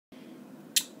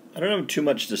I don't have too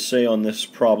much to say on this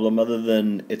problem other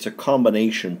than it's a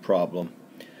combination problem.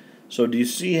 So do you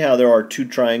see how there are two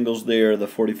triangles there, the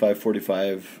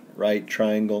 45-45 right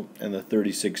triangle and the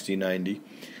 30-60-90?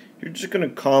 You're just going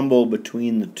to combo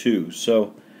between the two.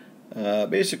 So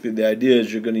basically the idea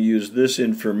is you're going to use this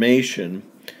information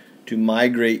to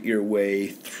migrate your way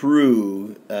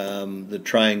through the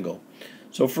triangle.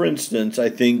 So for instance, I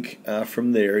think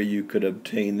from there you could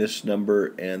obtain this number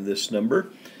and this number,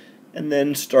 and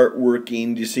then start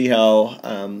working. Do you see how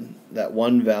that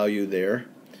one value there,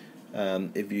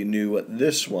 if you knew what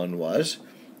this one was,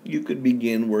 you could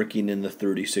begin working in the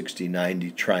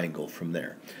 30-60-90 triangle from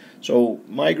there. So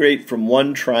migrate from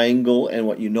one triangle and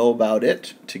what you know about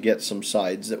it to get some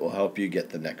sides that will help you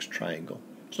get the next triangle.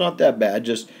 It's not that bad.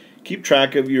 Just keep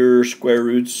track of your square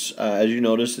roots. As you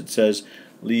notice, it says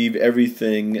leave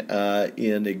everything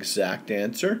in exact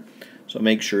answer. So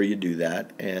make sure you do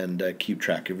that and keep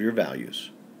track of your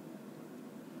values.